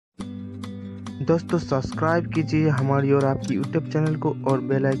दोस्तों सब्सक्राइब कीजिए हमारी और आपकी यूट्यूब चैनल को और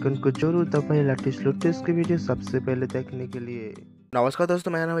बेल आइकन को जरूर दबाइए लेटेस्ट की वीडियो सबसे पहले देखने के लिए। नमस्कार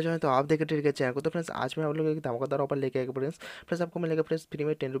दोस्तों, मेरा नाम है जॉय। तो आप देख रहे हैं चैनल को। तो फ्रेंड्स आज मैं आप लोगों की धमाकेदार ऑफर लेके आएगा फ्रेंड्स। आपको मिलेगा फ्रेंड्स फ्री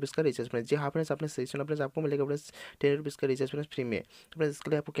में 10 रुपीज़ का रिचार्ज फ्रेंड्स। जी हाँ फ्रेंड्स, आपने सही सुना फ्रेंड्स, आपको मिलेगा फ्रेंड्स 10 रुपीज़ का रिचार्ज फ्रेंड्स फ्री में। तो फ्रेंड्स इसके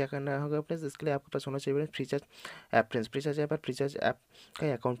लिए आपको क्या करना होगा फ्रेंड्स, इसके लिए आपके पास होना चाहिए friends Freecharge app friends. Freecharge app और फ्रीचार्ज ऐप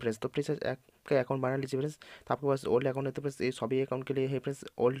का अकाउंट फ्रेंड्स। तो फ्रीचार्ज ऐप का अकाउंट बना लीजिए फ्रेंड्स। तो आपके पास ओल्ड अकाउंट है तो फ्रेंड्स ये सभी अकाउंट के लिए है friends,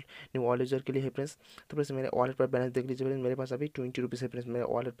 old knew all user के लिए है फ्रेंड्स। तो फ्रेंड्स मेरे वॉलेट पर बैलेंस देख लीजिए फ्रेंड्स, मेरे पास अभी 20 रुपीज़ है फ्रेंड्स मेरे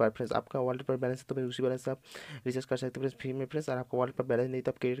वॉलेट पर फ्रेंड्स। आपका वॉलेट पर बैलेंस है तो भाई उसी बैलेंस से आप रिचार्ज कर सकते हैं फ्रेंड्स फ्री में फ्रेंड्स। और आपका वॉलेट पर बैलेंस नहीं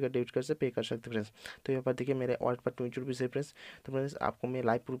तो आप क्रेडिट कार्ड डेबिट कार्ड से पे कर सकते हैं फ्रेंड्स। तो यहाँ पर देखिए मेरे वॉलेट पर 20 रुपीज़ है फ्रेंड्स। तो फ्रेंड्स आपको मैं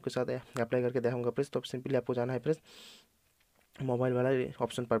लाइव प्रूफ के साथ अप्लाई करके दिखाऊंगा फ्रेंड्स। तो सिंपली आपको जाना है फ्रेंड्स मोबाइल वाला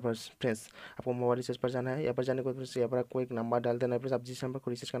ऑप्शन पर फ्रेंड्स, आपको मोबाइल रिचार्ज पर जाना है। यहाँ पर जाने के बाद फ्रेंड्स यहाँ पर आपको एक नंबर डाल देना है फ्रेंड्स। आप जिस नंबर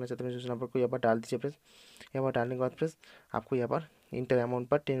को रिचार्ज करना चाहते हैं उस नंबर को यहाँ पर डाल दीजिए फ्रेंड्स। यहाँ पर डालने के बाद फ्रेंड्स आपको यहाँ पर इंटर अमाउंट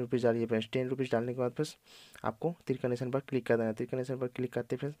पर 10 रुपीज़ डालिए फ्रेंड्स। 10 रुपीज़ डालने के बाद फ्रेंड्स आपको तिरकनेशन पर क्लिक कर देना है। तिरकनेशन पर क्लिक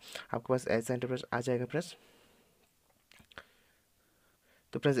करते फ्रेंड्स आपके पास ऐसा इंटरफेस आ जाएगा फ्रेंड्स।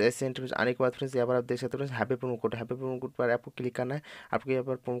 तो फ्रेंड्स ऐसे इंटरफेस आने के बाद फ्रेंड्स यहाँ पर आप देख सकते हो फ्रेंड्स हैप्पी प्रोमो कोड पर आपको क्लिक करना है। आपको यहाँ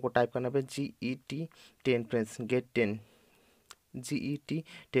पर प्रोमो कोड टाइप करना है GET10 friends, gate 10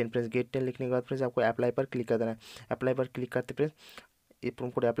 GET10 friends. Gate 10 लिखने के बाद फ्रेंड्स आपको अप्लाई पर क्लिक कर देना है। अप्लाई पर क्लिक करते फ्रेंड्स ये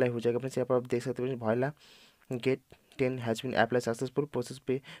प्रोमो कोड अप्लाई हो जाएगा फ्रेंड्स। यहाँ पर आप देख सकते हो भॉयला gate 10 has been apply successful, process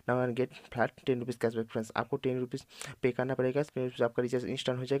पे now and get flat 10 rupees cashback friends. आपको 10 रुपीज़ पे करना पड़ेगा। 10 रुपीज़ आपका रिचार्ज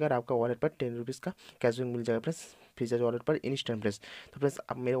इंस्टेंट हो जाएगा और आपका वॉलेट पर 10 रुपीज़ का कैशबैक मिल जाएगा फ्रेंड्स, रिचार्ज वॉलेट पर इंस्टेंट फ्रेंड्स। तो फ्रेंड्स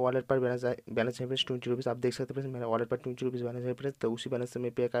अब मेरे वॉलेट पर बैलेंस है फ्रेंड्स 20 रुपीज़। आप देख सकते हैं फ्रेंड्स मेरे वॉलेट पर 20 रुपीज़ बैलेंस है फ्रेंड्स। तो उसी बैलेंस से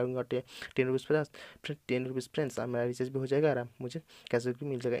मैं पे करूँगा 10 रुपीज़ प्लस फिर 10 रुपीज़ फ्रेंड्स। अब मेरा रिचार्ज भी हो जाएगा और मुझे कैशबैक भी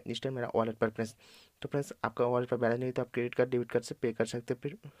मिल जाएगा इंस्टेंट मेरा वॉलेट पर फ्रेंड्स। तो फ्रेंड्स आपका वॉलेट पर बैलेंस नहीं तो आप क्रेडिट कार्ड डेबिट कार्ड से पे कर सकते हैं,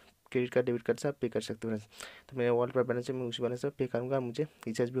 फिर क्रेडिट कार्ड डेबिट कार्ड से आप पे कर सकते हो फ्रेंड्स। तो मेरे वॉलेट पर बैलेंस है, मैं उसी बैलेंस से पे करूँगा, मुझे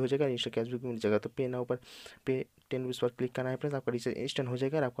रिचार्ज भी हो जाएगा, इंस्टेंट कैशबैक भी मिल जाएगा। तो पे नाउ पर पे 10 रुपीज़ पर क्लिक करना है फ्रेंड्स। आपका रिचार्ज इंस्टेंट हो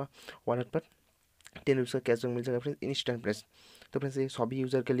जाएगा और आपका वॉलेट पर 10 रुपीज़ का कैशबैक मिल जाएगा फ्रेंड्स इंस्टेंट फ्रेंड्स। तो फ्रेंड्स ये सभी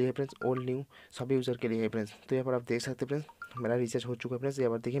यूज़र के लिए है फ्रेंड्स, ओल्ड न्यू सभी यूज़र के लिए है फ्रेंड्स। तो यहाँ पर आप देख सकते हैं फ्रेंड्स मेरा रिचार्ज हो चुका है फ्रेंड्स।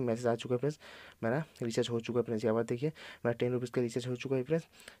 यहाँ पर देखिए मैसेज आ चुका है फ्रेंड्स, मेरा रिचार्ज हो चुका है फ्रेंड्स। यहाँ पर देखिए मेरा 10 रुपीज़ का रिचार्ज हो चुका है फ्रेंड्स।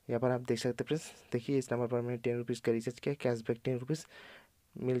 यहाँ पर आप देख सकते हैं फ्रेंड्स, देखिए इस नंबर पर मैंने 10 रुपीज़ का रिचार्ज किया, कैशबैक 10 रुपीज़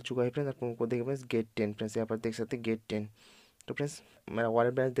मिल चुका है फ्रेंड्स। आप उनको देखिए फ्रेंड्स गेट 10 फ्रेंड्स, यहाँ पर देख सकते हैं गेट 10। तो फ्रेंड्स मेरा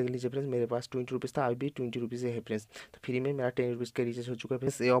वॉलेट बैलेंस देख लीजिए फ्रेंड्स, मेरे पास 20 रुपीज़ था, अभी भी 20 रुपीज़ है फ्रेंड्स। तो फ्री में मेरा 10 रुपीज़ का रिचार्ज हो चुका है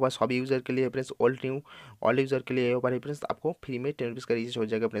फ्रेंड्स। ये बस सभी यूज़र के लिए friends, old knew all user के लिए ये बार फ्रेंड्स आपको फ्री में 10 रुपीज़ का रिचार्ज हो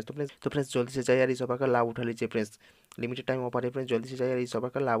जाएगा फ्रेंड्स। तो फ्रेंड्स जल्दी से जाइए यार इस ऑफर का लाभ उठा लीजिए फ्रेंड्स। लिमिटेड टाइम ऑफर है फ्रेंड्स, जल्दी से जाइए यार इस ऑफर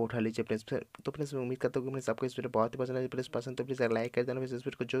का लाभ उठा लीजिए फ्रेंड्स। तो फ्रेंड्स मैं उम्मीद करता हूँ कि फ्रेंड्स आपको इस वीडियो बहुत ही पसंद है। प्लीज़ पसंद तो प्लीज़ लाइक कर देना फ्रेंड्स, इस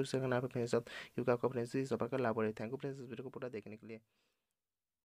वीडियो को जो से करना है फ्रेंड्स, क्योंकि आपका फ्रेंड्स इस ऑफर का लाभ हो रहा है। थैंक यू फ्रेंड्स इस वीडियो को पूरा देखने के लिए।